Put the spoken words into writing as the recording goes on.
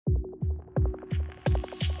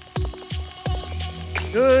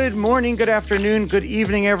Good morning, good afternoon, good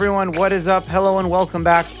evening, everyone. What is up? Hello and welcome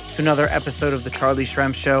back to another episode of The Charlie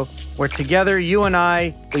Shrem Show, where together, you and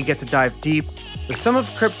I, we get to dive deep with some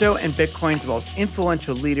of crypto and Bitcoin's most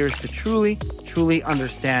influential leaders to truly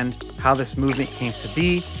understand how this movement came to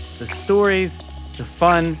be, the stories, the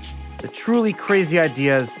fun, the truly crazy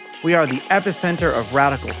ideas. We are the epicenter of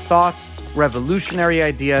radical thoughts, revolutionary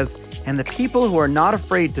ideas, and the people who are not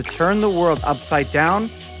afraid to turn the world upside down.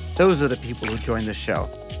 Those are the people who join the show.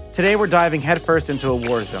 Today, we're diving headfirst into a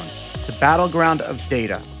war zone, the battleground of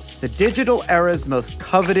data, the digital era's most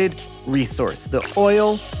coveted resource, the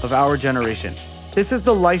oil of our generation. This is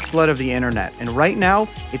the lifeblood of the internet, and right now,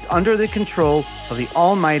 it's under the control of the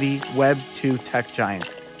almighty Web 2 tech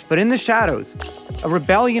giants. But in the shadows, a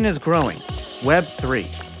rebellion is growing, Web 3.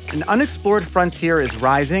 An unexplored frontier is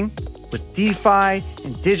rising with DeFi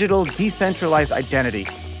and digital decentralized identity,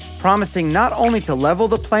 promising not only to level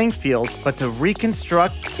the playing field, but to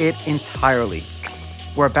reconstruct it entirely.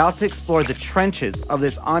 We're about to explore the trenches of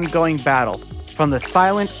this ongoing battle, from the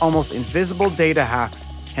silent, almost invisible data hacks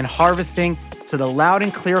and harvesting to the loud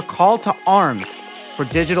and clear call to arms for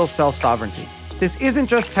digital self-sovereignty. This isn't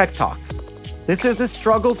just tech talk. This is the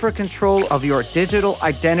struggle for control of your digital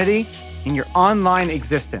identity in your online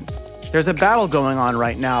existence. There's a battle going on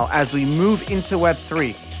right now as we move into Web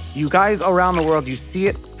 3. You guys around the world, you see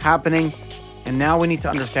it happening, and now we need to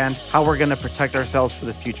understand how we're going to protect ourselves for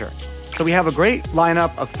the future. So we have a great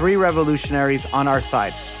lineup of three revolutionaries on our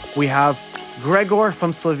side. We have Gregor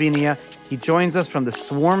from Slovenia. He joins us from the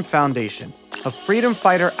Swarm Foundation, a freedom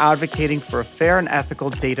fighter advocating for a fair and ethical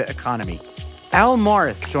data economy. Al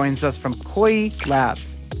Morris joins us from Koii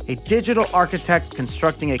Labs, a digital architect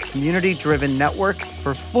constructing a community-driven network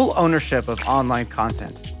for full ownership of online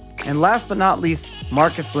content. And last but not least,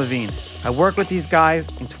 Markus Levin. I worked with these guys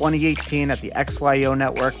in 2018 at the XYO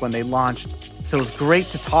Network when they launched, so it's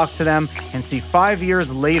great to talk to them and see 5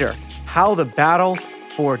 years later how the battle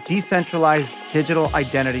for decentralized digital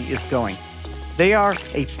identity is going. They are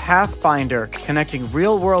a pathfinder connecting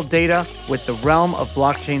real-world data with the realm of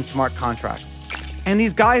blockchain smart contracts. And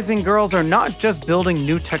these guys and girls are not just building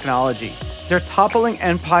new technology. They're toppling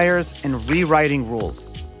empires and rewriting rules.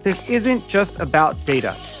 This isn't just about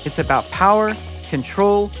data. It's about power,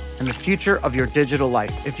 control, and the future of your digital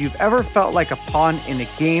life. If you've ever felt like a pawn in a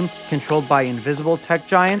game controlled by invisible tech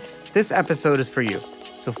giants, this episode is for you.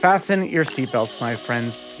 So fasten your seatbelts, my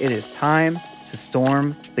friends. It is time to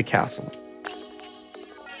storm the castle.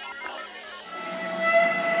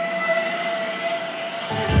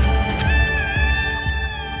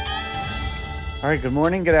 All right, good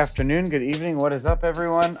morning, good afternoon, good evening. What is up,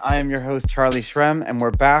 everyone? I am your host, Charlie Shrem, and we're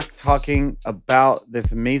back talking about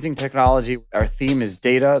this amazing technology. Our theme is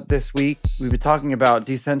data this week. We've been talking about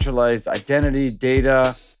decentralized identity,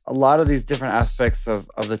 data, a lot of these different aspects of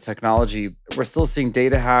the technology. We're still seeing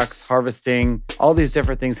data hacks, harvesting, all these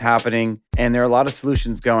different things happening, and there are a lot of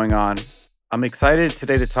solutions going on. I'm excited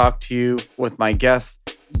today to talk to you with my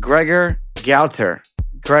guest, Gregor Zavcer.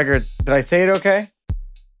 Gregor, did I say it okay?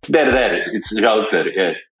 There. It's Zavcer,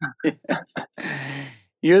 yes.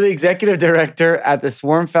 You're the executive director at the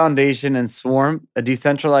Swarm Foundation and Swarm, a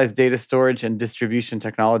decentralized data storage and distribution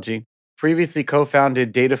technology. Previously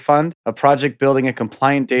co-founded Data Fund, a project building a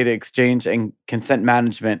compliant data exchange and consent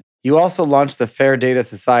management. You also launched the Fair Data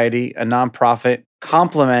Society, a nonprofit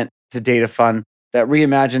complement to Data Fund that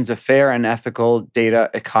reimagines a fair and ethical data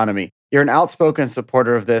economy. You're an outspoken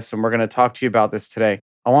supporter of this, and we're going to talk to you about this today.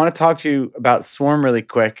 I want to talk to you about Swarm really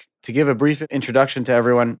quick to give a brief introduction to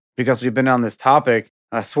everyone because we've been on this topic.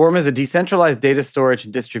 Swarm is a decentralized data storage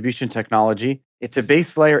and distribution technology. It's a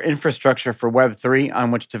base layer infrastructure for Web3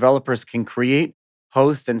 on which developers can create,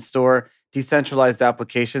 host, and store decentralized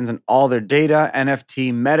applications and all their data,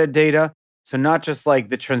 NFT, metadata. So not just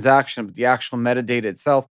like the transaction, but the actual metadata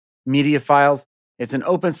itself, media files. It's an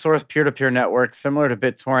open source peer-to-peer network similar to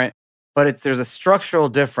BitTorrent, but there's a structural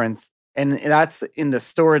difference. And that's in the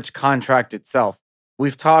storage contract itself.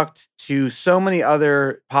 We've talked to so many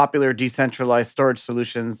other popular decentralized storage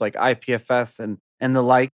solutions like IPFS and the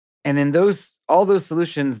like. And in all those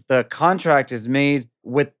solutions, the contract is made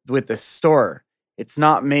with the store. It's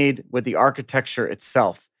not made with the architecture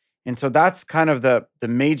itself. And so that's kind of the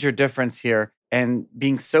major difference here. And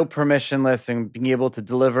being so permissionless and being able to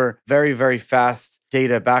deliver very, very fast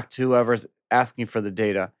data back to whoever's asking for the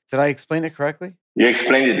data. Did I explain it correctly? You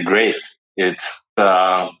explained it great. It's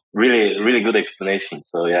really, really good explanation.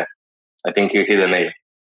 So yeah, I think you hit the nail.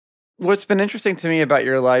 What's been interesting to me about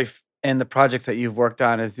your life and the projects that you've worked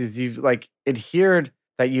on is you've like adhered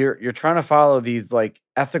that you're trying to follow these like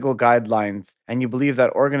ethical guidelines, and you believe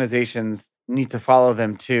that organizations need to follow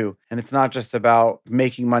them too. And it's not just about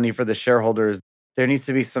making money for the shareholders. There needs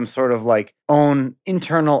to be some sort of like own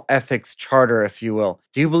internal ethics charter, if you will.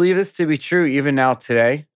 Do you believe this to be true even now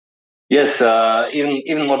today? Yes,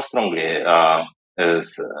 even more strongly, as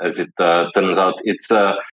it turns out, it's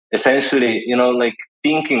essentially, like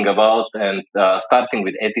thinking about and starting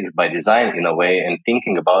with ethics by design in a way, and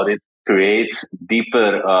thinking about it creates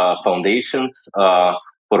deeper foundations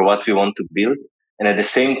for what we want to build, and at the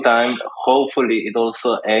same time, hopefully, it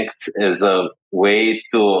also acts as a way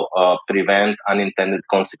to prevent unintended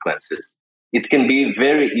consequences. It can be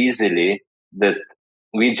very easily that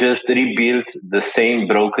we just rebuilt the same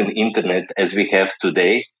broken internet as we have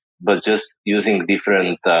today, but just using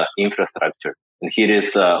different infrastructure. And here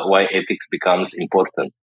is why ethics becomes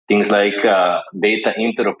important. Things like data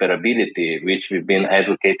interoperability, which we've been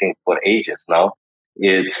advocating for ages now,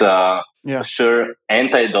 it's Yeah. sure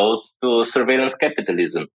antidote to surveillance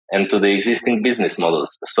capitalism and to the existing business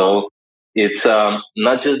models. So it's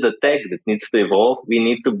not just the tech that needs to evolve. We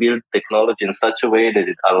need to build technology in such a way that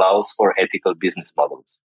it allows for ethical business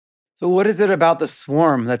models. So, what is it about the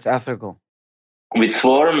swarm that's ethical? With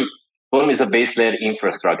Swarm, Swarm is a base layer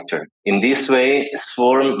infrastructure. In this way,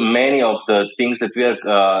 Swarm, many of the things that we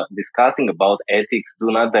are discussing about ethics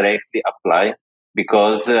do not directly apply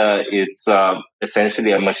because it's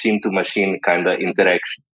essentially a machine-to-machine kind of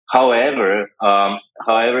interaction. However,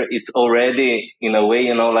 it's already in a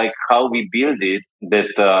way, like how we build it,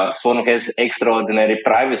 that Swarm has extraordinary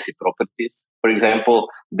privacy properties. For example,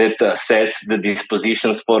 that sets the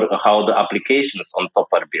dispositions for how the applications on top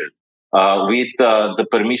are built. With the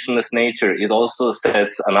permissionless nature, it also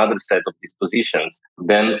sets another set of dispositions.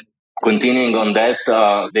 Then, continuing on that,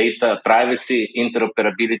 data privacy,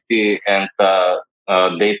 interoperability, and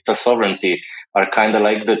data sovereignty are kind of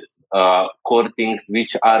like the core things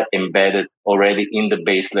which are embedded already in the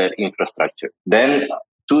base layer infrastructure. Then,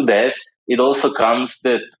 to that, it also comes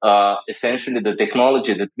that essentially the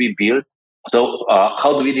technology that we build. So,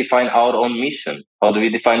 how do we define our own mission? How do we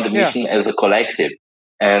define the Yeah. mission as a collective?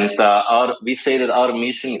 And we say that our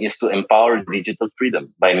mission is to empower digital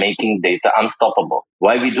freedom by making data unstoppable.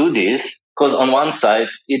 Why we do this? Because on one side,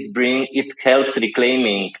 it helps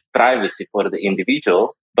reclaiming privacy for the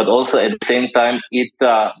individual, but also at the same time, it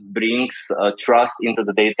brings trust into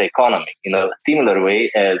the data economy in a similar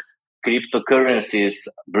way as cryptocurrencies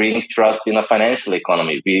bring trust in a financial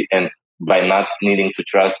economy. And by not needing to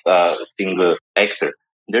trust a single actor.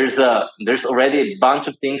 There's already a bunch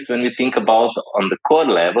of things when we think about on the core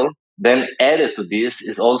level. Then added to this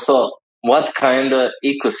is also what kind of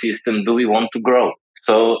ecosystem do we want to grow.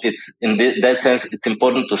 So it's that sense it's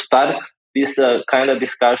important to start these kind of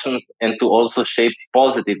discussions and to also shape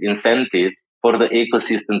positive incentives for the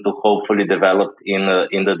ecosystem to hopefully develop in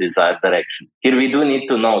the desired direction. Here we do need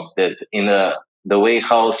to note that in the way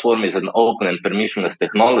how Swarm is an open and permissionless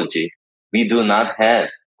technology, we do not have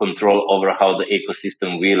control over how the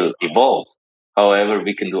ecosystem will evolve. However,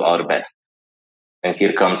 we can do our best. And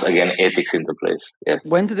here comes again ethics into place. Yes.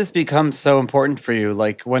 When did this become so important for you?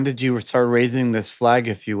 Like, when did you start raising this flag,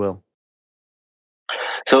 if you will?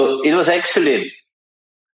 So it was actually,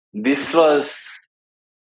 this was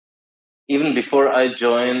even before I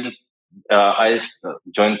joined,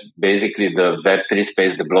 joined basically the Web3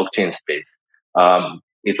 space, the blockchain space.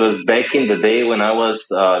 It was back in the day when I was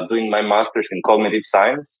doing my master's in cognitive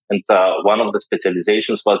science, and one of the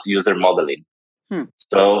specializations was user modeling. Hmm.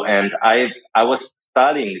 So, and I was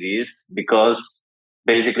studying this because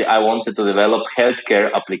basically I wanted to develop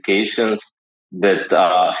healthcare applications that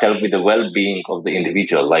help with the well-being of the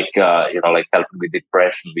individual, like help with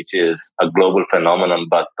depression, which is a global phenomenon,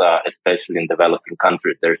 but especially in developing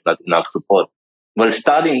countries, there's not enough support. While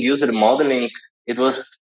studying user modeling,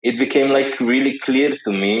 it became like really clear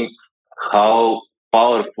to me how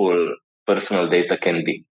powerful personal data can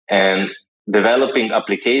be, and developing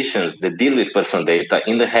applications that deal with personal data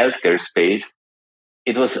in the healthcare space,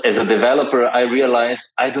 it was as a developer, I realized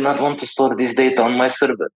I do not want to store this data on my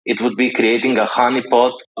server. It would be creating a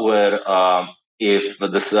honeypot where if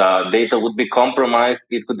this data would be compromised,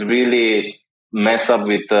 it could really mess up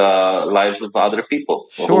with the lives of other people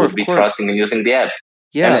who Sure, would of be course. trusting and using the app.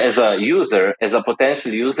 And Yeah. as a user, as a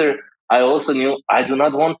potential user, I also knew I do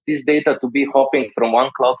not want this data to be hopping from one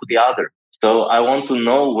cloud to the other. So I want to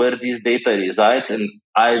know where this data resides, and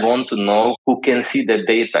I want to know who can see that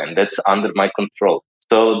data, and that's under my control.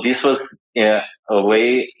 So this was in a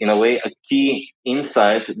way, a key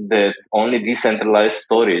insight that only decentralized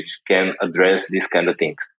storage can address these kind of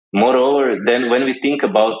things. Moreover, then when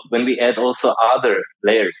we add also other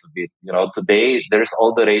layers of it, today there's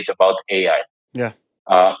all the rage about AI. Yeah.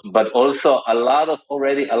 But also a lot of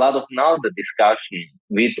now the discussion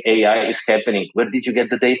with AI is happening. Where did you get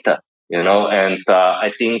the data? And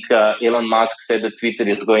I think Elon Musk said that Twitter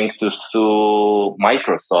is going to sue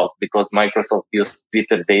Microsoft because Microsoft used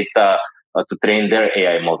Twitter data to train their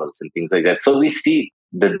AI models and things like that. So we see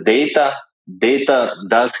the data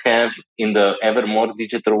does have in the ever more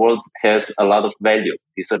digital world has a lot of value.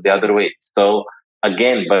 These are the other ways. So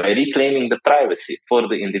again, by reclaiming the privacy for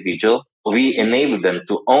the individual, we enable them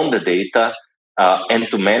to own the data and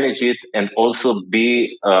to manage it and also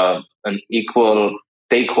be an equal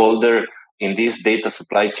stakeholder in this data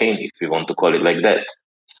supply chain, if we want to call it like that.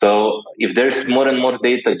 So if there's more and more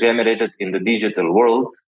data generated in the digital world,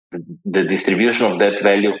 the distribution of that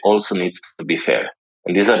value also needs to be fair.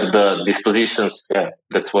 And these are the dispositions,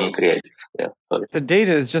 that one creates. Yeah, sorry. The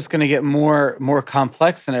data is just going to get more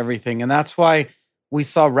complex and everything, and that's why we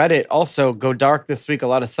saw Reddit also go dark this week. A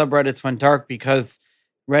lot of subreddits went dark because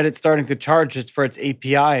Reddit's starting to charge it for its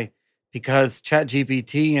API because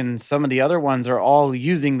ChatGPT and some of the other ones are all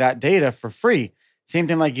using that data for free. Same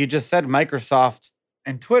thing like you just said, Microsoft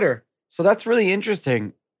and Twitter. So that's really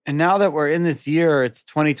interesting. And now that we're in this year, it's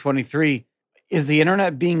 2023, is the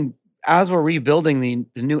internet being, as we're rebuilding the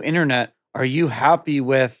new internet, are you happy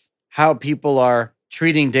with how people are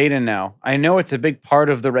treating data now? I know it's a big part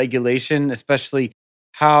of the regulation, especially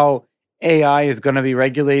how AI is going to be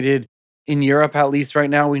regulated in Europe. At least right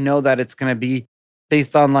now, we know that it's going to be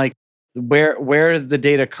based on like where does the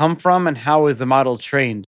data come from and how is the model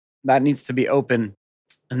trained. That needs to be open,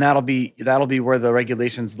 and that'll be where the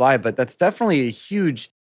regulations lie. But that's definitely a huge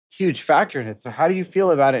factor in it. So how do you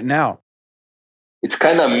feel about it now? It's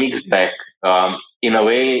kind of mixed bag. In a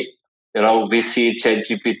way, we see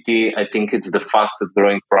ChatGPT. I think it's the fastest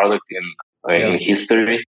growing product in Yeah.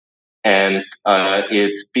 history, and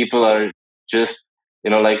it's people are just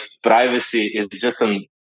like privacy is just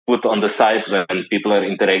put on the side when people are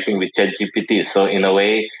interacting with ChatGPT. So in a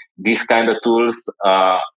way, these kind of tools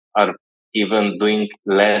are even doing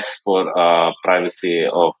less for privacy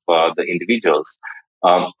of the individuals.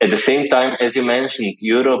 At the same time, as you mentioned,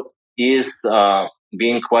 Europe is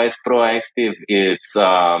being quite proactive. It's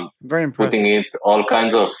Very putting impressed. it all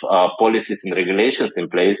kinds of policies and regulations in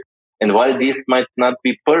place. And while this might not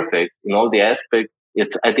be perfect in all the aspects,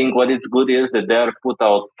 I think what is good is that they are put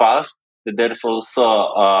out fast. That there's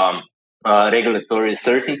also regulatory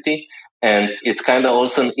certainty, and it's kind of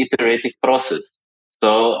also an iterative process.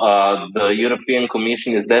 So the European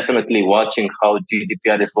Commission is definitely watching how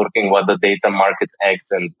GDPR is working, what the Data Markets Act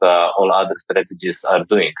and all other strategies are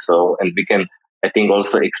doing. So, and we can, I think,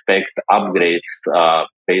 also expect upgrades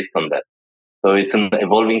based on that. So it's an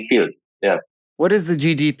evolving field. Yeah. What is the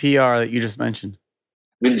GDPR that you just mentioned?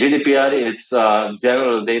 With GDPR, it's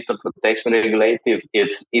General Data Protection Regulative.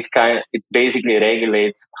 It basically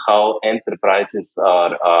regulates how enterprises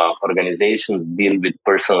or organizations deal with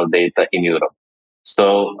personal data in Europe.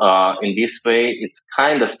 So in this way, it's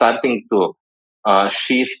kind of starting to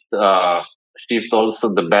shift shift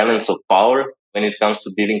also the balance of power when it comes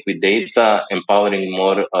to dealing with data, empowering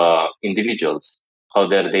more individuals, how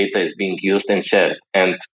their data is being used and shared.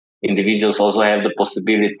 And individuals also have the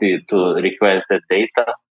possibility to request that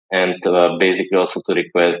data and basically also to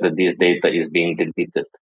request that this data is being deleted.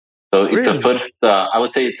 So it's a Really? first, I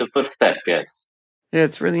would say it's a first step, yes. Yeah,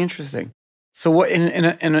 it's really interesting. So, what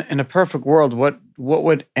in a perfect world, what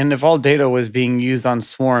would, and if all data was being used on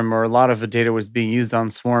Swarm, or a lot of the data was being used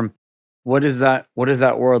on Swarm, what does that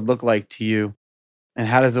world look like to you, and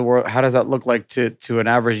how does that look like to an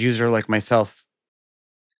average user like myself?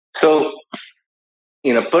 So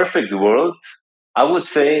in a perfect world, I would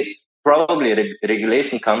say probably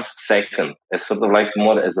regulation comes second, as sort of like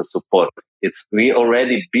more as a support. It's we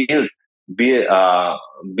already build,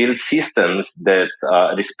 build systems that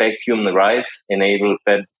respect human rights, enable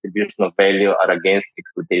fair distribution of value, are against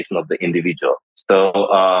exploitation of the individual.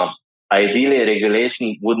 So ideally,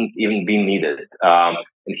 regulation wouldn't even be needed. And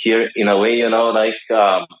here, in a way,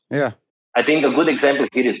 Yeah. I think a good example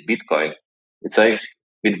here is Bitcoin. It's like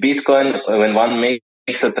with Bitcoin, when one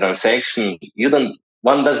makes a transaction,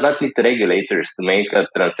 one does not need regulators to make a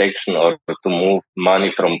transaction or to move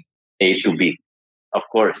money from A to B. Of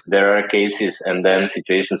course, there are cases and then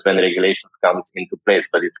situations when regulations comes into place,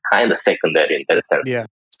 but it's kind of secondary in that sense. Yeah.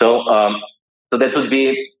 So, so that would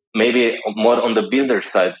be maybe more on the builder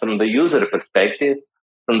side. From the user perspective,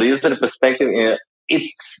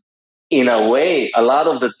 it in a way, a lot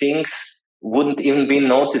of the things wouldn't even be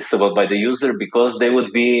noticeable by the user because they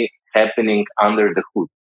would be happening under the hood.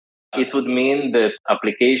 It would mean that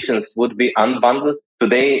applications would be unbundled.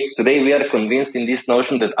 Today we are convinced in this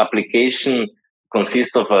notion that application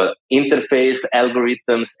consists of a interface,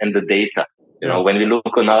 algorithms, and the data. When we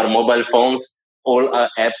look on our mobile phones, all our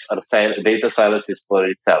apps are data silos for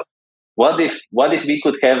itself. What if we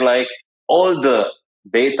could have like all the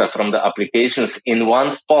data from the applications in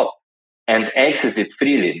one spot and access it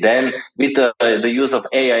freely? Then with the use of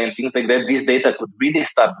AI and things like that, this data could really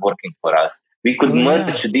start working for us. We could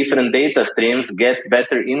merge different data streams, get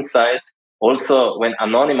better insights. Also, when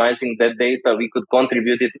anonymizing that data, we could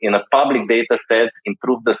contribute it in a public data set,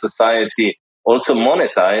 improve the society, also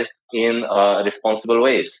monetize in responsible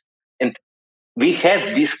ways. And we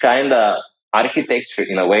had this kind of architecture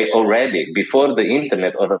in a way already before the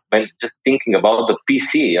internet, or when just thinking about the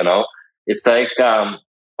PC. It's like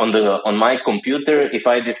on my computer, if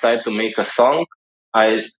I decide to make a song,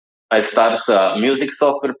 I I start a music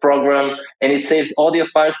software program, and it saves audio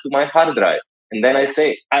files to my hard drive. And then I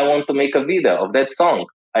say, I want to make a video of that song.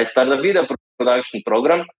 I start a video production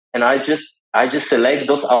program, and I just select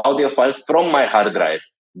those audio files from my hard drive.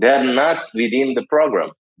 They are not within the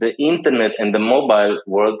program. The internet and the mobile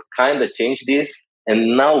world kind of changed this.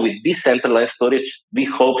 And now with decentralized storage, we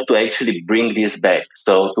hope to actually bring this back.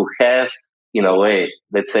 So to have, in a way,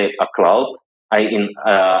 let's say a cloud,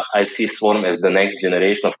 I see Swarm as the next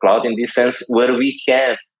generation of cloud in this sense, where we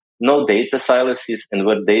have no data silos and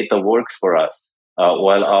where data works for us,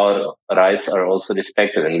 while our rights are also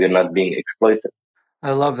respected and we're not being exploited.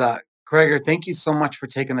 I love that. Gregor, thank you so much for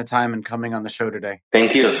taking the time and coming on the show today.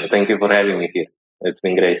 Thank you. Thank you for having me here. It's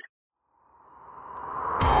been great.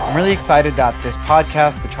 I'm really excited that this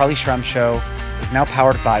podcast, The Charlie Shrem Show, is now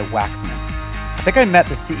powered by Waxman. I think I met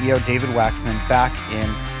the CEO, David Waxman, back in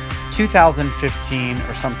 2015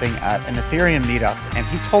 or something at an Ethereum meetup, and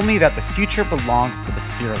he told me that the future belongs to the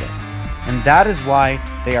fearless. And that is why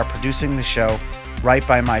they are producing the show right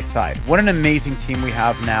by my side. What an amazing team we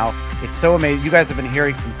have now. It's so amazing. You guys have been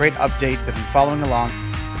hearing some great updates, have been following along.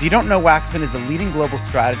 If you don't know, Waxman is the leading global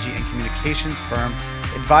strategy and communications firm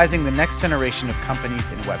advising the next generation of companies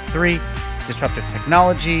in Web3, disruptive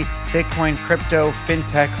technology, Bitcoin, crypto,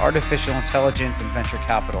 fintech, artificial intelligence, and venture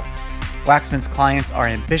capital. Waxman's clients are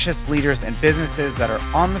ambitious leaders and businesses that are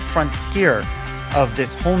on the frontier of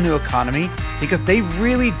this whole new economy because they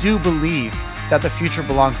really do believe that the future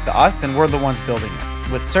belongs to us and we're the ones building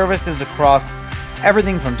it. With services across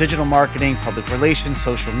everything from digital marketing, public relations,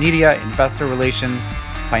 social media, investor relations,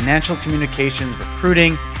 financial communications,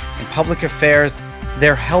 recruiting, and public affairs,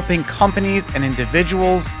 they're helping companies and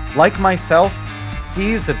individuals like myself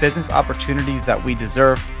seize the business opportunities that we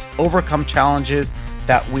deserve, overcome challenges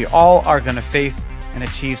that we all are going to face, and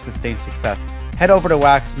achieve sustained success. Head over to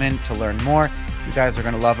Waxman to learn more. You guys are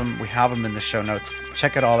going to love them. We have them in the show notes.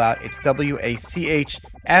 Check it all out. It's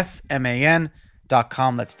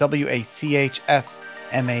WACHSMAN.com. That's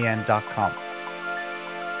WACHSMAN.com.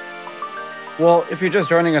 Well, if you're just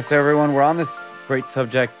joining us, everyone, we're on this great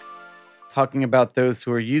subject talking about those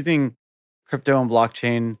who are using crypto and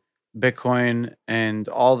blockchain, Bitcoin, and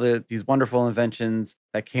all these wonderful inventions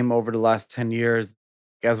that came over the last 10 years.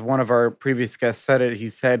 As one of our previous guests said it, he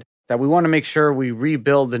said that we want to make sure we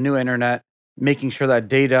rebuild the new internet, making sure that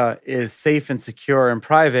data is safe and secure and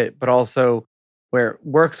private, but also where it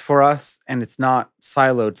works for us and it's not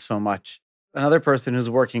siloed so much. Another person who's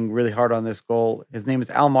working really hard on this goal, his name is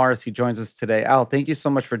Al Morris. He joins us today. Al, thank you so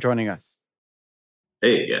much for joining us.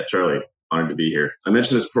 Hey, yeah, Charlie. Honored to be here. I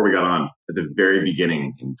mentioned this before we got on. At the very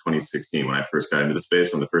beginning in 2016, when I first got into the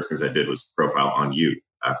space, one of the first things I did was profile on you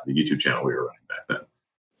after the YouTube channel we were running back then.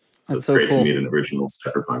 So it's great to meet an original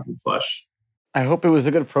cypherpunk in flesh. I hope it was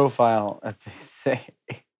a good profile, as they say.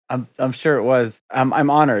 I'm sure it was. I'm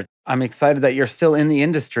honored. I'm excited that you're still in the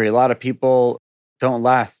industry. A lot of people don't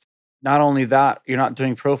last. Not only that, you're not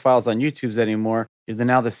doing profiles on YouTube's anymore. You're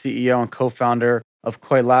now the CEO and co-founder of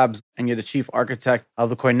Koii Labs, and you're the chief architect of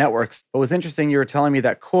the Koii Networks. What was interesting, you were telling me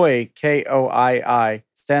that Koii, Koii,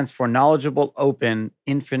 stands for Knowledgeable, Open,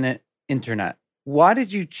 Infinite Internet. Why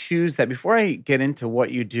did you choose that? Before I get into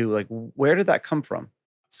what you do, where did that come from?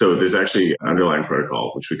 So there's actually an underlying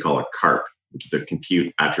protocol, which we call a CARP, which is a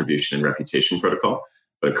Compute Attribution and Reputation Protocol.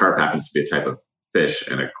 But a CARP happens to be a type of fish,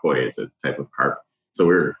 and a Koii is a type of carp.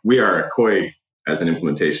 So we are a Koii as an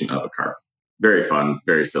implementation of a CARP. Very fun,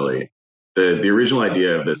 very silly. The original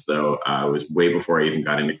idea of this, though, was way before I even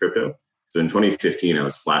got into crypto. So in 2015, I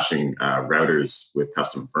was flashing routers with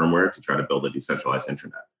custom firmware to try to build a decentralized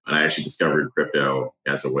internet. And I actually discovered crypto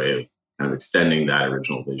as a way of kind of extending that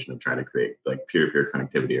original vision of trying to create peer-to-peer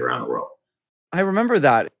connectivity around the world. I remember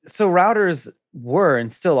that. So routers were and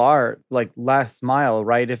still are last mile,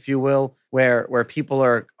 right, if you will, where people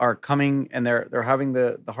are coming and they're having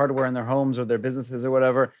the hardware in their homes or their businesses or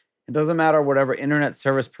whatever. It doesn't matter whatever internet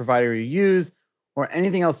service provider you use or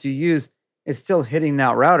anything else you use, it's still hitting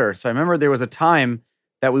that router. So I remember there was a time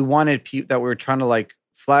that we wanted that we were trying to like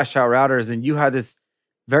flash out routers, and you had this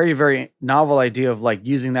very, very novel idea of like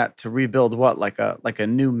using that to rebuild what, like a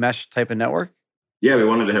new mesh type of network? Yeah, we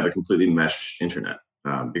wanted to have a completely mesh internet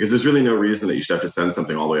because there's really no reason that you should have to send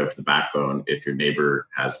something all the way up to the backbone if your neighbor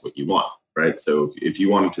has what you want, right? So if you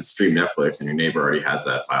wanted to stream Netflix and your neighbor already has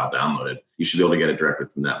that file downloaded, you should be able to get it directly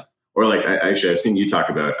from them. Or like, I've seen you talk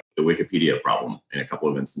about the Wikipedia problem in a couple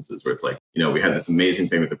of instances where it's like, we had this amazing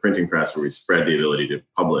thing with the printing press where we spread the ability to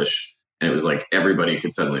publish, and it was like everybody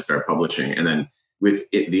could suddenly start publishing. And then with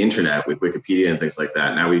the internet, with Wikipedia and things like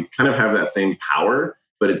that, now we kind of have that same power,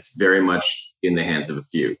 but it's very much in the hands of a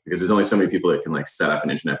few because there's only so many people that can like set up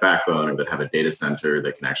an internet backbone or that have a data center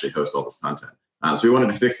that can actually host all this content. So we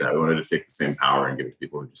wanted to fix that. We wanted to take the same power and give it to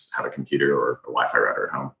people who just have a computer or a Wi-Fi router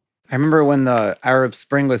at home. I remember when the Arab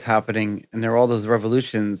Spring was happening and there were all those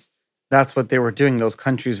revolutions, that's what they were doing. Those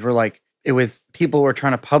countries were like, people were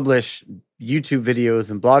trying to publish YouTube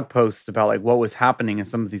videos and blog posts about like what was happening in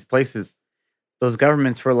some of these places. Those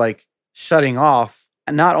governments were like shutting off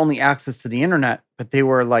not only access to the internet, but they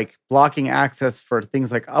were like blocking access for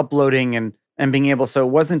things like uploading and being able. So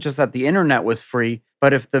it wasn't just that the internet was free,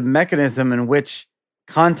 but if the mechanism in which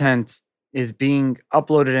content is being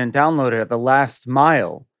uploaded and downloaded at the last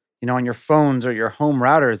mile, on your phones or your home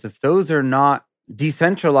routers, if those are not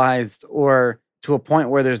decentralized or to a point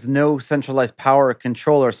where there's no centralized power or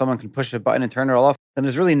control or someone can push a button and turn it all off, then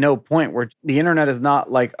there's really no point where the internet is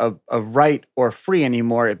not like a right or free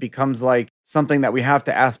anymore. It becomes like something that we have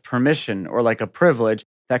to ask permission or like a privilege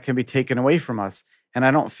that can be taken away from us. And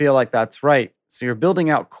I don't feel like that's right. So you're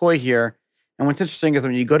building out Koii here. And what's interesting is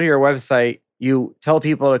when you go to your website, you tell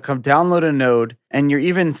people to come download a node, and you're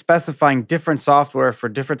even specifying different software for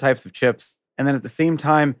different types of chips. And then at the same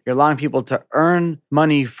time, you're allowing people to earn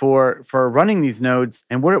money for running these nodes.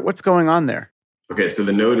 And what's going on there? Okay, so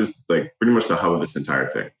the node is like pretty much the hub of this entire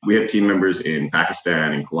thing. We have team members in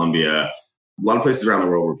Pakistan, in Colombia, a lot of places around the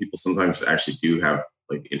world where people sometimes actually do have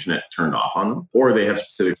like the internet turned off on them, or they have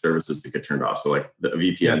specific services that get turned off. So like the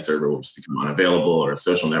VPN server will just become unavailable, or a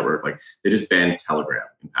social network. Like they just banned Telegram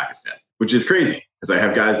in Pakistan, which is crazy because I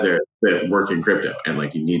have guys there that work in crypto, and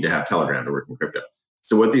like you need to have Telegram to work in crypto.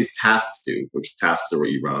 So what these tasks do, which tasks are what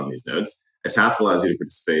you run on these nodes, a task allows you to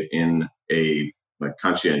participate in a like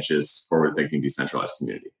conscientious, forward-thinking, decentralized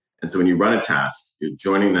community. And so when you run a task, you're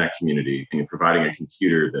joining that community and you're providing a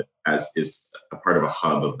computer that is a part of a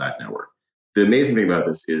hub of that network. The amazing thing about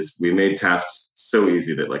this is we made tasks so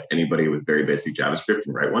easy that like anybody with very basic JavaScript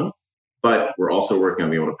can write one. But we're also working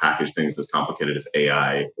on being able to package things as complicated as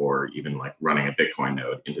AI or even like running a Bitcoin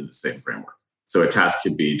node into the same framework. So a task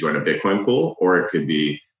could be join a Bitcoin pool, or it could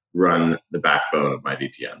be run the backbone of my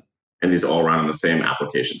VPN. And these all run on the same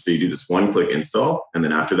application. So you do this one-click install, and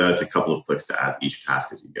then after that, it's a couple of clicks to add each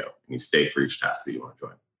task as you go. And you stake for each task that you want to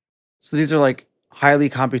join. So these are like highly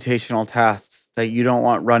computational tasks that you don't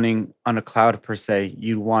want running on a cloud per se.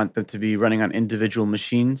 You want them to be running on individual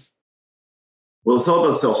machines. Well, it's all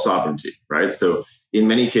about self-sovereignty, right? So in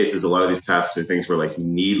many cases, a lot of these tasks are things where like you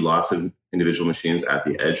need lots of individual machines at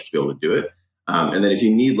the edge to be able to do it. And then if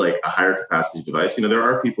you need like a higher capacity device, there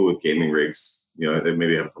are people with gaming rigs, they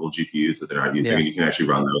maybe have a couple of GPUs that they're not using, and you can actually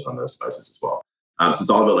run those on those devices as well. So it's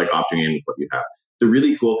all about like opting in with what you have. The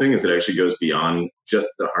really cool thing is it actually goes beyond just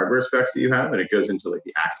the hardware specs that you have, and it goes into like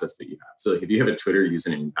the access that you have. So like if you have a Twitter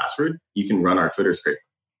username and password, you can run our Twitter scraper.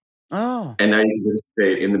 Oh. And now you can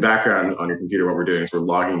participate in the background on your computer. What we're doing is we're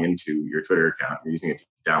logging into your Twitter account. We're using it to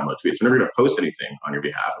download tweets. We're never going to post anything on your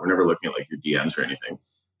behalf. We're never looking at like your DMs or anything,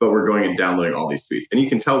 but we're going and downloading all these tweets. And you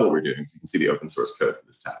can tell what we're doing because you can see the open source code for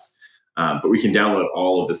this task. But we can download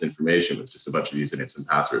all of this information with just a bunch of usernames and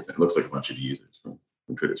passwords. And it looks like a bunch of users from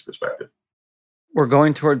Twitter's perspective. We're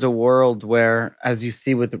going towards a world where, as you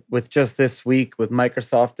see with just this week, with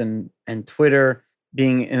Microsoft and Twitter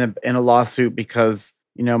being in a lawsuit because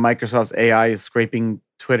Microsoft's AI is scraping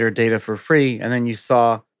Twitter data for free, and then you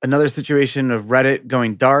saw another situation of Reddit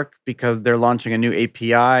going dark because they're launching a new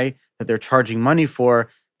API that they're charging money for,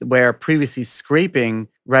 where previously scraping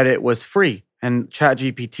Reddit was free. And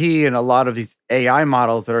ChatGPT and a lot of these AI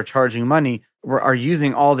models that are charging money are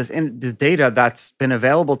using all this data that's been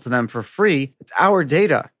available to them for free. It's our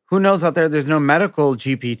data. Who knows out there? There's no medical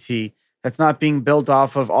GPT that's not being built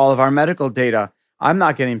off of all of our medical data. I'm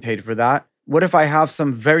not getting paid for that. What if I have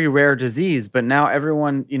some very rare disease, but now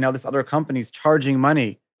everyone, this other company's charging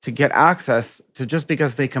money to get access to just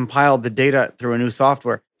because they compiled the data through a new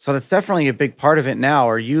software? So that's definitely a big part of it now.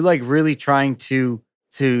 Are you like really trying to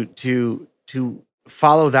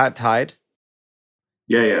follow that tide?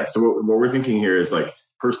 Yeah. So what we're thinking here is like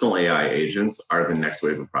personal AI agents are the next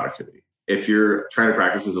wave of productivity. If you're trying to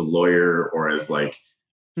practice as a lawyer or as like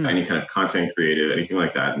any kind of content creative, anything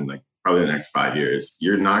like that, in like probably the next 5 years,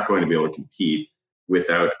 you're not going to be able to compete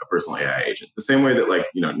without a personal AI agent. The same way that like,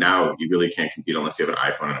 now you really can't compete unless you have an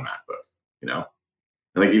iPhone and a MacBook,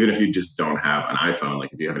 And like, even if you just don't have an iPhone,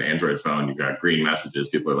 like if you have an Android phone, you've got green messages,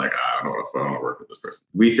 people are like, I don't want a phone, I'll work with this person.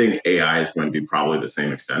 We think AI is going to be probably the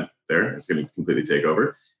same extent there. It's going to completely take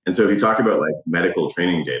over. And so if you talk about like medical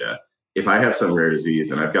training data, if I have some rare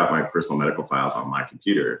disease and I've got my personal medical files on my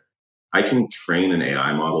computer, I can train an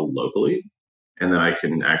AI model locally, and then I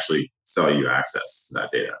can actually sell you access to that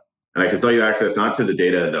data. And I can sell you access not to the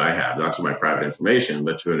data that I have, not to my private information,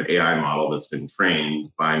 but to an AI model that's been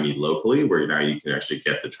trained by me locally, where now you can actually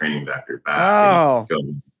get the training vector back. Oh,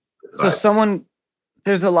 so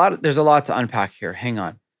there's a lot to unpack here. Hang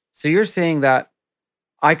on. So you're saying that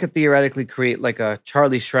I could theoretically create like a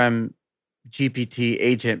Charlie Shrem GPT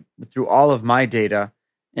agent through all of my data,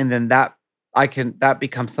 and then that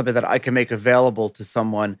becomes something that I can make available to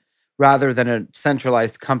someone rather than a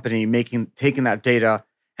centralized company taking that data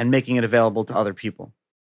and making it available to other people.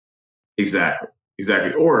 Exactly.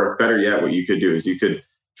 Or better yet, what you could do is you could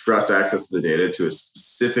trust access to the data to a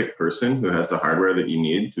specific person who has the hardware that you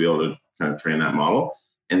need to be able to kind of train that model.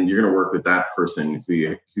 And you're going to work with that person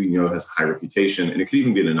who has a high reputation. And it could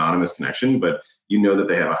even be an anonymous connection, but that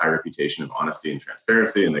they have a high reputation of honesty and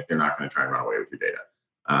transparency, and that they're not going to try and run away with your data.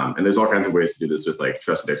 And there's all kinds of ways to do this with like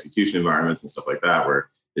trusted execution environments and stuff like that, where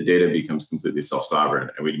the data becomes completely self-sovereign,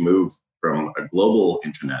 and we move from a global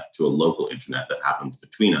internet to a local internet that happens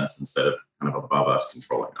between us instead of kind of above us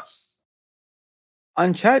controlling us.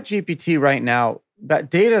 On ChatGPT right now,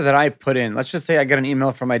 that data that I put in, let's just say I get an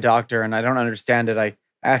email from my doctor and I don't understand it. I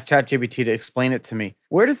ask ChatGPT to explain it to me.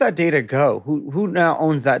 Where does that data go? Who now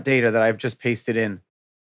owns that data that I've just pasted in?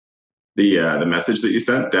 The message that you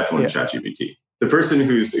sent, definitely ChatGPT. The person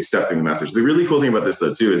who's accepting the message. The really cool thing about this,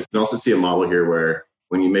 though, too, is you can also see a model here where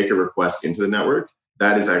when you make a request into the network,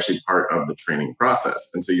 that is actually part of the training process.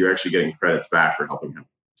 And so you're actually getting credits back for helping him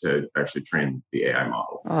to actually train the AI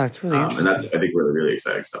model. Oh, that's really interesting. And that's, I think, where the really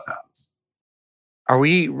exciting stuff happens.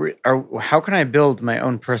 How can I build my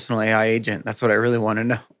own personal AI agent? That's what I really want to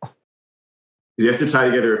know. You have to tie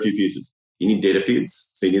together a few pieces. You need data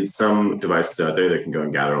feeds. So you need some devices out there that can go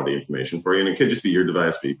and gather all the information for you. And it could just be your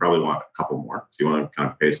device, but you probably want a couple more. So you want to kind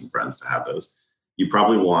of pay some friends to have those. You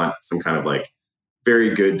probably want some kind of like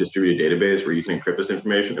very good distributed database where you can encrypt this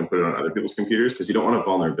information and put it on other people's computers, because you don't want a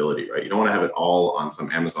vulnerability, right? You don't want to have it all on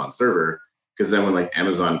some Amazon server, because then when like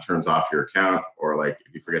Amazon turns off your account, or like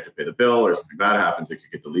if you forget to pay the bill or something bad happens, it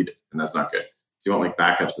could get deleted, and that's not good. So you want like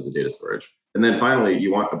backups of the data storage. And then finally,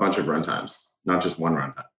 you want a bunch of runtimes, not just one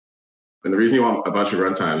runtime. And the reason you want a bunch of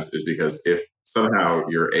runtimes is because if somehow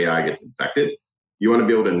your AI gets infected, you want to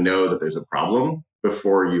be able to know that there's a problem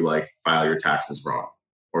before you like file your taxes wrong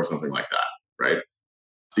or something like that, right?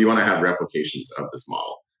 So you want to have replications of this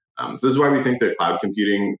model. So this is why we think that cloud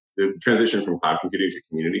computing, the transition from cloud computing to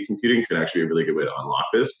community computing, could actually be a really good way to unlock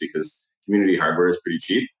this, because community hardware is pretty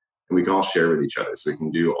cheap and we can all share with each other. So we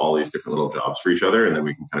can do all these different little jobs for each other, and then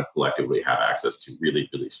we can kind of collectively have access to really,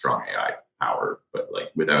 really strong AI power, but like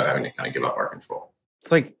without having to kind of give up our control.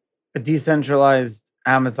 It's like a decentralized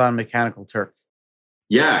Amazon Mechanical Turk.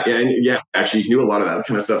 Yeah. Actually, you can do a lot of that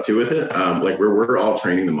kind of stuff too with it. Like where we're all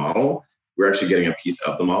training the model, we're actually getting a piece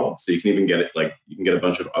of the model. So you can even get it, like you can get a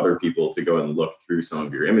bunch of other people to go and look through some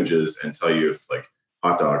of your images and tell you if like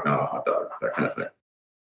hot dog, not a hot dog, that kind of thing.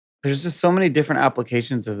 There's just so many different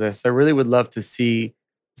applications of this. I really would love to see,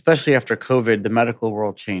 especially after COVID, the medical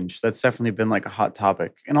world change. That's definitely been like a hot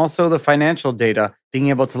topic. And also the financial data, being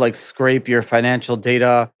able to like scrape your financial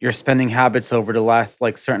data, your spending habits over the last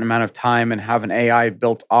like certain amount of time, and have an AI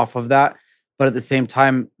built off of that. But at the same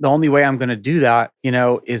time, the only way I'm going to do that,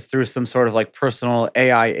 is through some sort of like personal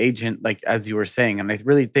AI agent, like as you were saying. And I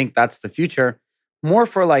really think that's the future, more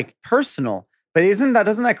for like personal. But doesn't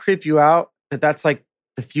that creep you out that that's like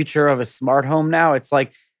the future of a smart home now? It's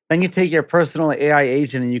like, then you take your personal AI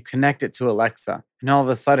agent and you connect it to Alexa. And all of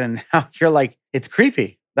a sudden, now you're like, it's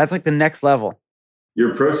creepy. That's like the next level.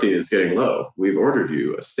 Your protein is getting low. We've ordered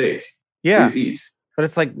you a steak. Yeah. Please eat. But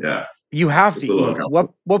it's like, you have to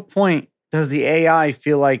eat. What point does the AI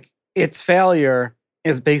feel like its failure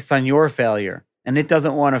is based on your failure and it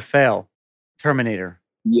doesn't want to fail? Terminator.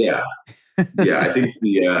 Yeah. I think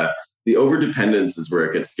the overdependence is where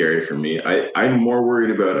it gets scary for me. I'm more worried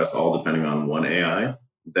about us all depending on one AI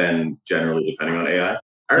than generally depending on AI.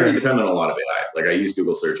 I already depend on a lot of AI. Like I use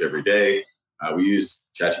Google search every day. We use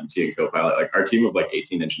ChatGPT and Copilot. Like our team of like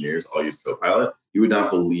 18 engineers all use Copilot. You would not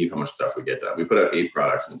believe how much stuff we get done. We put out 8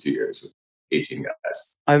 products in 2 years with 18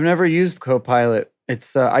 guys. I've never used Copilot.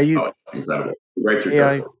 It's it's incredible. It writes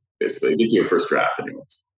your code, basically. It gives you a first draft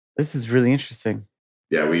anyways. This is really interesting.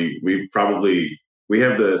 Yeah, we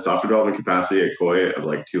have the software development capacity at Koii of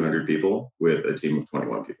like 200 people with a team of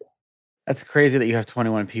 21 people. That's crazy that you have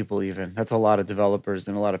 21 people even. That's a lot of developers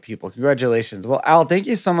and a lot of people. Congratulations. Well, Al, thank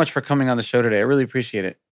you so much for coming on the show today. I really appreciate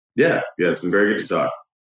it. Yeah, it's been very good to talk.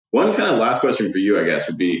 One kind of last question for you, I guess,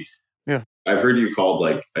 would be, I've heard you called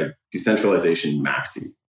like a decentralization maxi.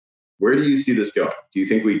 Where do you see this going? Do you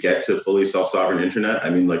think we get to fully self-sovereign internet? I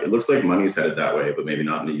mean, like, it looks like money's headed that way, but maybe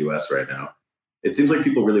not in the US right now. It seems like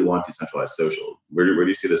people really want decentralized social. Where do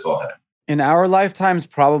you see this all heading? In our lifetimes,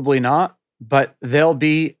 probably not, but there'll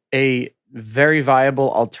be a very viable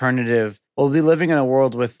alternative. We'll be living in a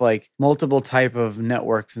world with like multiple type of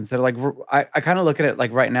networks instead of like, I kind of look at it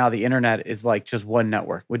like right now, the internet is like just one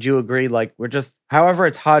network. Would you agree? Like we're just, however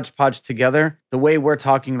it's hodgepodge together, the way we're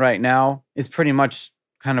talking right now is pretty much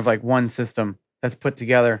kind of like one system that's put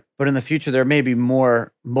together. But in the future, there may be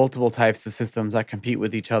multiple types of systems that compete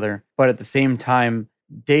with each other. But at the same time,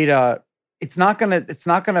 data, it's not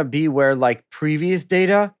gonna be where like previous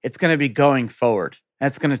data, it's gonna be going forward.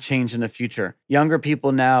 That's going to change in the future. Younger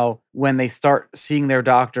people now, when they start seeing their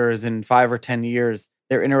doctors in 5 or 10 years,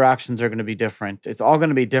 their interactions are going to be different. It's all going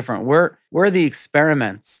to be different. We're the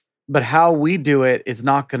experiments, but how we do it is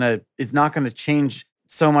not going to change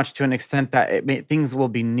so much to an extent that things will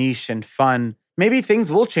be niche and fun. Maybe things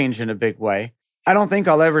will change in a big way. I don't think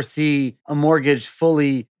I'll ever see a mortgage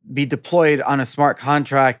fully be deployed on a smart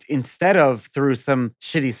contract instead of through some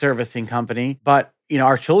shitty servicing company, but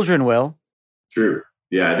our children will. True.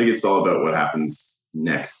 Yeah, I think it's all about what happens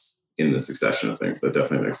next in the succession of things. That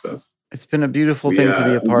definitely makes sense. It's been a beautiful thing to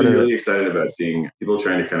be a part of. I'm really excited about seeing people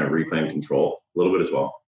trying to kind of reclaim control a little bit as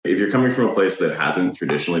well. If you're coming from a place that hasn't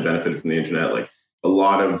traditionally benefited from the internet, like a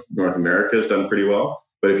lot of North America has done pretty well.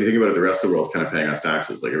 But if you think about it, the rest of the world's kind of paying us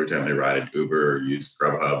taxes. Like every time they ride an Uber or use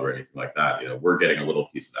Grubhub or anything like that, we're getting a little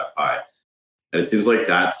piece of that pie. And it seems like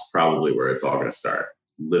that's probably where it's all going to start.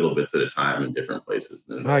 Little bits at a time in different places.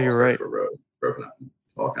 And then you're right. Broken up into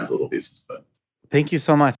all kinds of little pieces. But thank you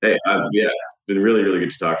so much. Hey, it's been really, really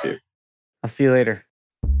good to talk to you. I'll see you later.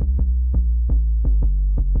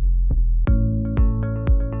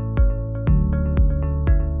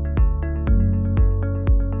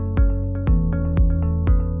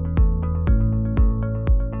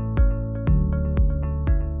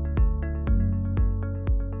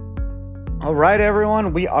 All right,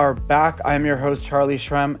 everyone, we are back. I'm your host, Charlie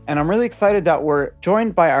Shrem, and I'm really excited that we're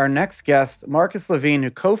joined by our next guest, Markus Levin,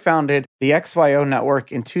 who co-founded the XYO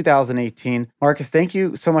Network in 2018. Markus, thank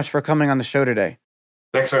you so much for coming on the show today.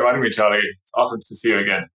 Thanks for inviting me, Charlie. It's awesome to see you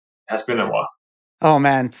again. It has been a while. Oh,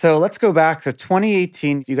 man. So let's go back to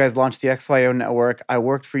 2018. You guys launched the XYO Network. I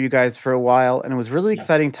worked for you guys for a while, and it was really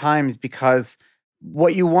exciting times because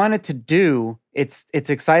what you wanted to do, it's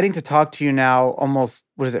exciting to talk to you now almost,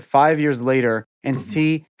 5 years later and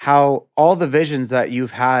see how all the visions that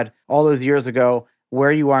you've had all those years ago,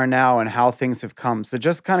 where you are now and how things have come. So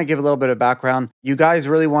just kind of give a little bit of background. You guys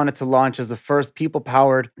really wanted to launch as the first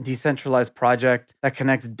people-powered decentralized project that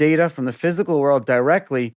connects data from the physical world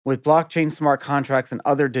directly with blockchain smart contracts and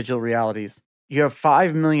other digital realities. You have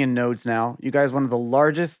 5 million nodes now. You guys are one of the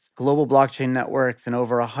largest global blockchain networks in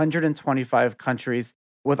over 125 countries.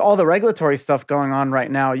 With all the regulatory stuff going on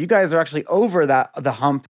right now, you guys are actually over the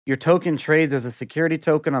hump. Your token trades as a security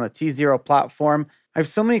token on the T0 platform. I have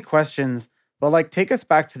so many questions, but take us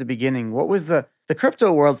back to the beginning. What was the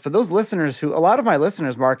crypto world for those listeners who, a lot of my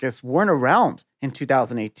listeners, Markus, weren't around in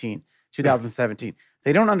 2018, 2017.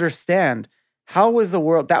 They don't understand how was the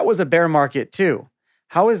world. That was a bear market too.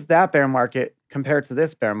 How is that bear market compared to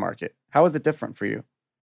this bear market? How is it different for you?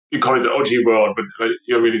 You call it the OG world, but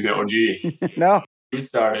you're really the OG. No. We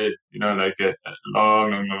started, a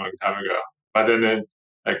long time ago. But then in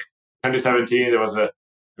 2017, there was a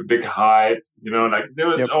big hype, there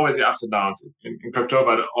was always the ups and downs in crypto,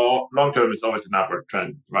 but all long term is always an upward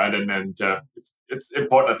trend, right? And it's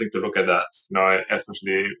important, I think, to look at that,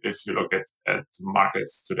 especially if you look at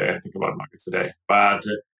markets today and think about markets today. But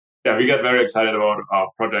we got very excited about our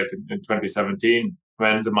project in 2017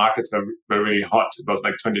 when the markets were really hot. It was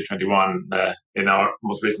 2021 in our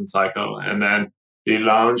most recent cycle. And then we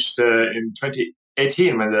launched in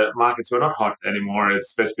 2018 when the markets were not hot anymore.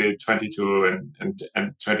 It's basically 22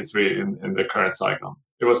 and 23 in the current cycle.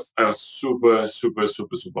 It was super, super,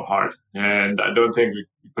 super, super hard. And I don't think we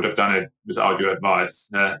could have done it without your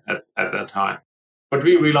advice at that time. But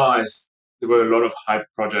we realized there were a lot of hype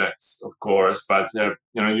projects, of course, but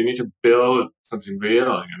you need to build something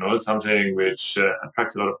real, something which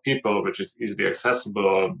attracts a lot of people, which is easily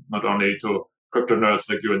accessible, not only to crypto nerds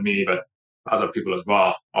like you and me, but other people as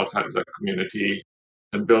well outside of the community,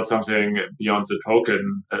 and build something beyond the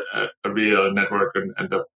token, a real network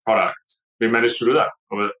and a product. We managed to do that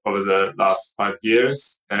over the last 5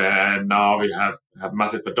 years, and now we have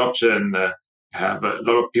massive adoption. Have a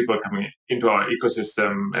lot of people coming into our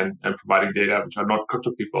ecosystem and providing data, which are not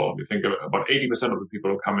crypto people. We think about 80% of the people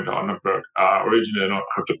who come into our network are originally not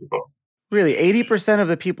crypto people. Really, 80% of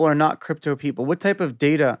the people are not crypto people. What type of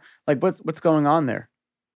data? Like, what's going on there?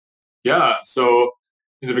 Yeah, so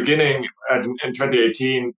in the beginning, in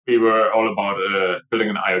 2018, we were all about building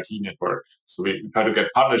an IoT network. So we tried to get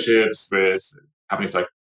partnerships with companies like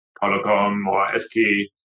Telecom or SK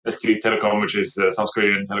Telecom, which is a South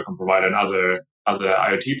Korean telecom provider, and other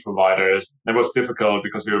IoT providers. It was difficult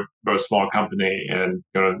because we were a small company and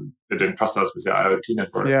they didn't trust us with their IoT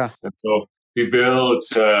networks. Yeah. And so we built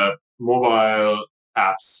mobile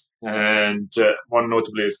apps, and one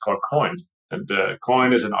notably is called Koii. And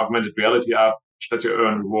Koii is an augmented reality app which lets you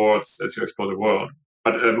earn rewards as you explore the world.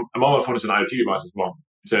 But a mobile phone is an IoT device as well.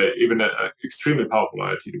 It's even an extremely powerful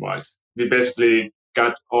IoT device. We basically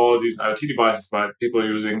got all these IoT devices by people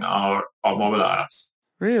using our mobile apps.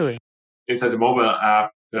 Really? Inside the mobile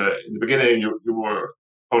app, in the beginning, you were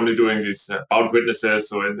only doing these bound witnesses,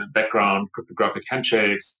 so in the background, cryptographic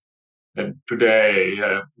handshakes. And today,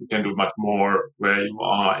 you can do much more, where you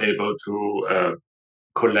are able to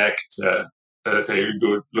collect, let's say you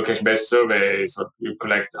do location-based surveys, or you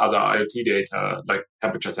collect other IoT data like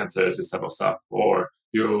temperature sensors, this type of stuff, or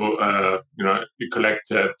you collect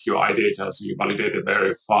POI data, so you validate and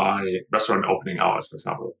verify restaurant opening hours, for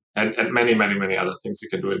example, and many, many, many other things you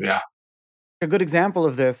can do in the app. A good example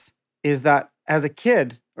of this is that as a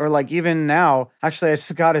kid, or like even now, actually, I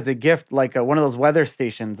just got as a gift like one of those weather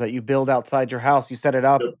stations that you build outside your house. You set it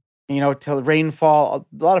up, till rainfall,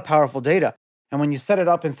 a lot of powerful data. And when you set it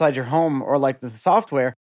up inside your home or like the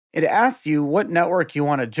software, it asks you what network you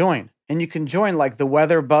want to join. And you can join like the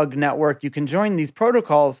weather bug network. You can join these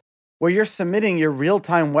protocols where you're submitting your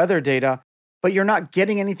real-time weather data, but you're not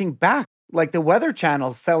getting anything back. Like the Weather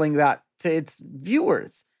Channel's selling that to its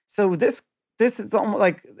viewers. So this is almost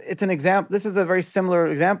like it's an example. This is a very similar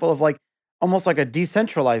example of like almost like a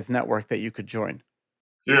decentralized network that you could join.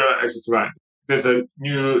 You're exactly right. There's a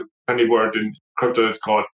new funny word in crypto. It's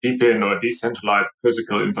called DePIN, or decentralized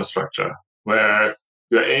physical infrastructure, where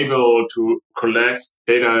you're able to collect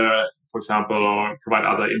data, for example, or provide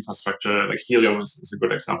other infrastructure like Helium is a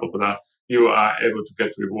good example for that. You are able to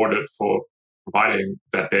get rewarded for providing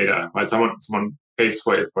that data. Right? Someone pays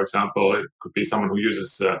for it, for example. It could be someone who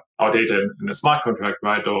uses our data in a smart contract,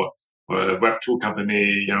 right? Or a Web2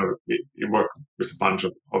 company. We work with a bunch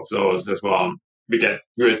of those as well. We get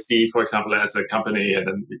USD, for example, as a company, and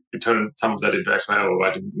then we turn some of that into XYO,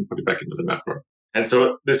 right, and put it back into the network. And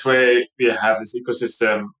so this way, we have this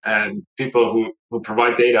ecosystem, and people who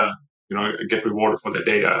provide data, get rewarded for their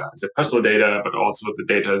data, their personal data, but also the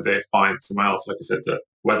data they find somewhere else, like I said, the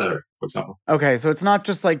weather, for example. Okay, so it's not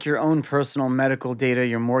just like your own personal medical data,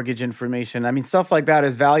 your mortgage information. I mean, stuff like that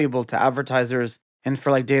is valuable to advertisers and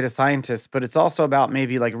for like data scientists, but it's also about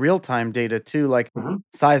maybe like real-time data too, like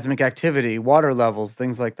seismic activity, water levels,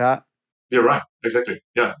 things like that. You're right. Exactly.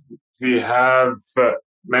 Yeah. We have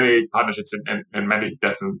many partnerships and many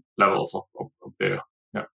different levels of data.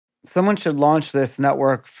 Yeah. Someone should launch this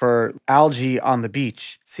network for algae on the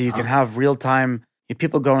beach so you can have real-time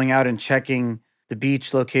people going out and checking the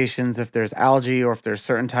beach locations if there's algae or if there's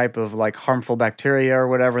certain type of like harmful bacteria or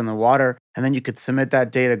whatever in the water. And then you could submit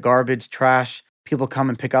that data, garbage, trash. People come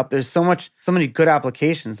and pick up. There's so many good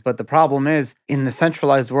applications, but the problem is in the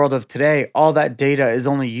centralized world of today, all that data is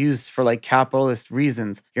only used for like capitalist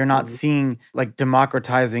reasons. You're not seeing like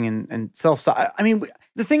democratizing and I mean,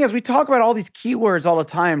 the thing is, we talk about all these keywords all the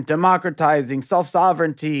time: democratizing,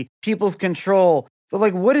 self-sovereignty, people's control. But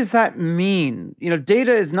like, what does that mean?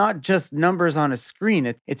 Data is not just numbers on a screen.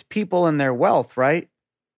 It's people and their wealth, right?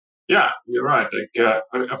 Yeah, you're right. Like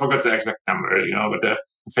I forgot the exact number, but the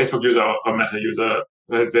Facebook user or Meta user,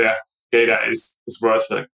 their data is worth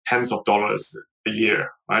like tens of dollars a year,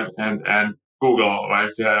 right? And Google, right,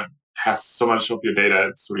 has so much of your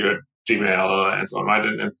data through your Gmail and so on, right?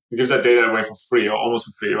 And it gives that data away for free or almost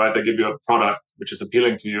for free, right? They give you a product which is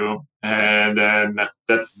appealing to you, and then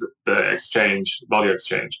that's the value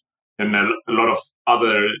exchange. And a lot of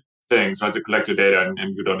other things, right? They collect your data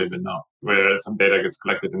and you don't even know, where some data gets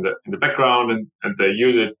collected in the background and they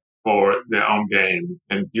use it for their own gain,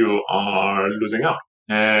 and you are losing out.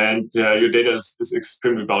 and your data is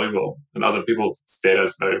extremely valuable, and other people's data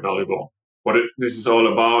is very valuable. What this is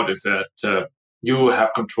all about is that you have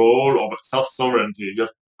control over self-sovereignty. You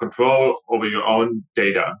have control over your own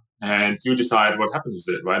data, and you decide what happens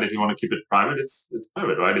with it, right? If you want to keep it private, it's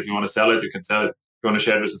private, right? If you want to sell it, you can sell it. If you want to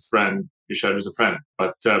share it with a friend, you share it with a friend.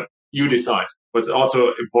 But you decide. What's also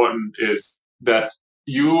important is that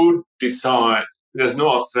you decide. There's no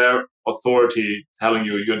authority telling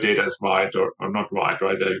you your data is right or not right?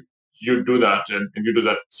 You do that, and you do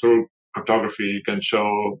that through cryptography. You can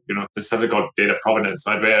show, there's something called data provenance,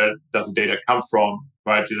 right? Where does the data come from,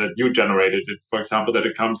 right? That you generated it, for example, that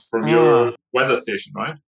it comes from your weather station,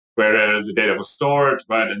 right? Whereas the data was stored,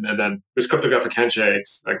 right? And then with cryptographic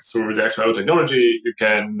handshakes, like through the XYO technology, you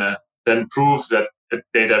can then prove that a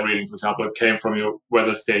data reading, for example, came from your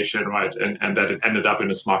weather station, right? And that it ended up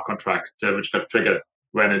in a smart contract, which got triggered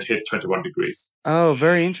when it hit 21 degrees. Oh,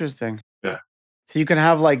 very interesting. Yeah. So you can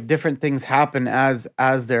have like different things happen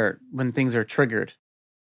when things are triggered.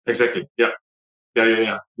 Exactly. Yeah.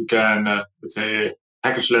 You can, let's say,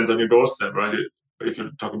 package lands on your doorstep, right? If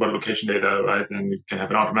you're talking about location data, right, then you can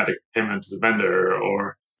have an automatic payment to the vendor.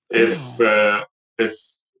 Or if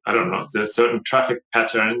I don't know, there's certain traffic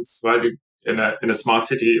patterns, right, in a smart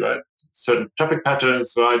city, right? Certain traffic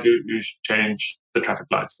patterns, right? You change the traffic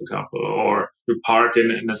lights, for example, or you park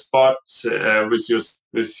in a spot with your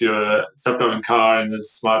self-driving car in a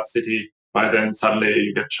smart city. Right, then suddenly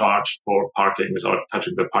you get charged for parking without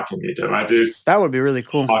touching the parking meter. Right, that would be really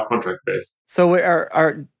cool. Smart contract based. So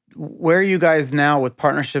where are you guys now with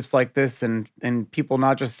partnerships like this, and people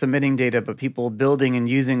not just submitting data, but people building and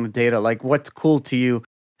using the data? Like, what's cool to you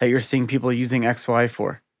that you're seeing people using XY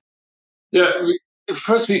for? Yeah,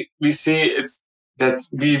 first we see it's that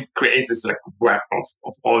we create this like web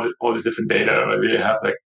of all these different data. Right? We have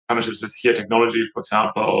like partnerships with Here Technology, for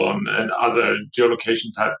example, and other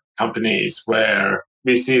geolocation type companies where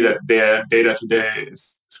we see that their data today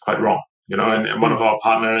is quite wrong. And one of our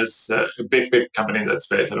partners, a big company in that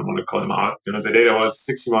space, I don't want to call them out, the data was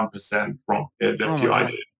 61% wrong, the PI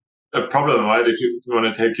data. A problem, right? If you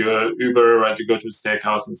want to take your Uber, right, you go to a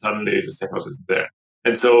steakhouse and suddenly the steakhouse isn't there.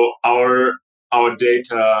 And so our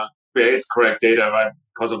data creates correct data, right,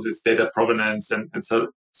 because of this data provenance and so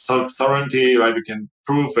sovereignty, right? We can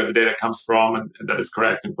prove where the data comes from and that is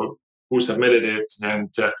correct and for who submitted it. And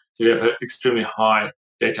so we have an extremely high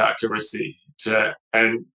data accuracy.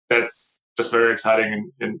 And that's just very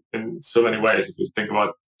exciting in so many ways. If you think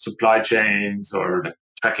about supply chains or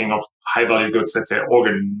tracking of high value goods, let's say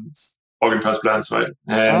organ transplants, right?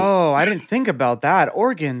 I didn't think about that.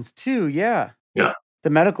 Organs too, yeah. Yeah. The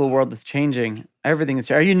medical world is changing. Everything is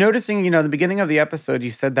changing. Are you noticing, the beginning of the episode, you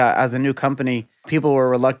said that as a new company, people were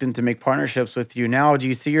reluctant to make partnerships with you. Now, do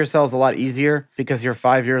you see yourselves a lot easier because you're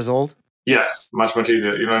 5 years old? Yes, much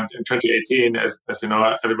easier. In 2018, as you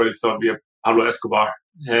know, everybody thought we were Pablo Escobar.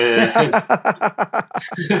 And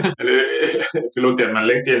if you looked at my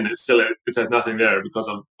LinkedIn, it says nothing there because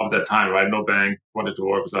of that time, right? No bank wanted to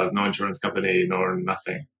work with us, no insurance company, nor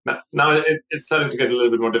nothing. Now it's starting to get a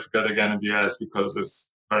little bit more difficult again in the US because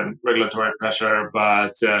there's regulatory pressure,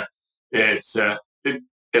 but it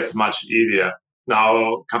gets much easier.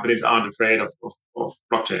 Now companies aren't afraid of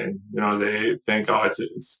blockchain. They think,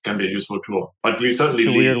 it can be a useful tool. But we certainly lead.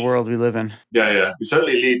 It's a weird world we live in. Yeah. We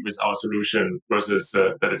certainly lead with our solution versus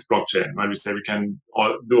that it's blockchain. Right? We say we can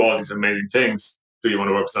do all these amazing things. Do you want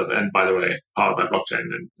to work with us? And by the way, powered by blockchain,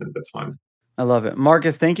 and that's fine. I love it.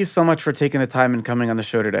 Markus, thank you so much for taking the time and coming on the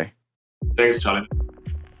show today. Thanks, Charlie.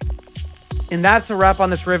 And that's a wrap on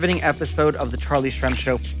this riveting episode of The Charlie Shrem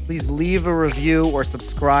Show. Please leave a review or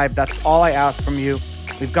subscribe. That's all I ask from you.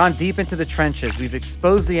 We've gone deep into the trenches. We've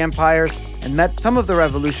exposed the empires and met some of the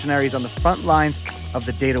revolutionaries on the front lines of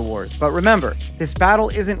the data wars. But remember, this battle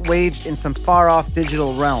isn't waged in some far-off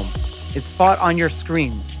digital realm. It's fought on your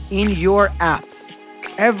screens, in your apps,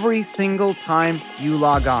 every single time you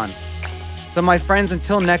log on. So my friends,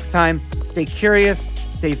 until next time, stay curious,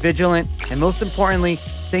 stay vigilant, and most importantly,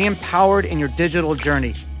 stay empowered in your digital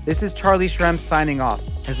journey. This is Charlie Shrem signing off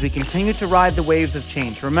as we continue to ride the waves of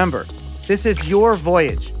change. Remember, this is your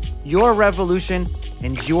voyage, your revolution,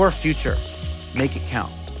 and your future. Make it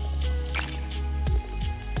count.